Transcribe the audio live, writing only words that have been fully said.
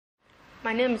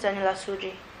My name is Daniella Art.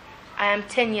 I am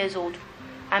 10 years old.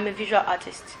 I'm a visual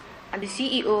artist. I'm the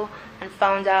CEO and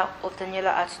founder of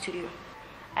Daniella Art Studio.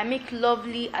 I make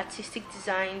lovely artistic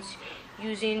designs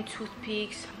using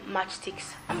toothpicks,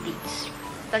 matchsticks, and beads.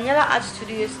 Daniella Art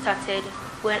Studio started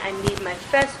when I made my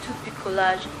first toothpick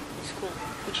collage in school,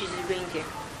 which is a reindeer.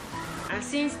 And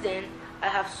since then, I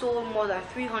have sold more than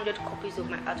 300 copies of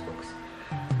my artworks.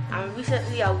 I'm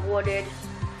recently awarded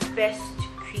Best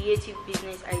Creative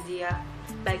Business Idea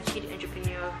by Kid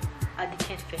Entrepreneur at the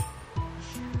 10th Fair.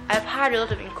 I've had a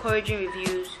lot of encouraging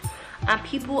reviews and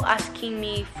people asking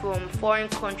me from foreign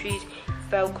countries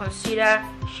if I will consider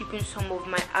shipping some of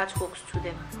my artworks to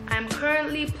them. I'm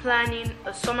currently planning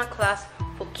a summer class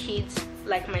for kids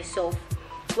like myself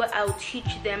where I will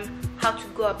teach them how to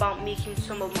go about making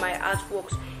some of my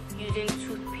artworks using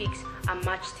toothpicks and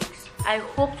matchsticks. I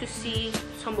hope to see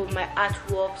some of my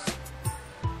artworks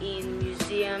in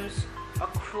museums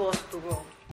across the world.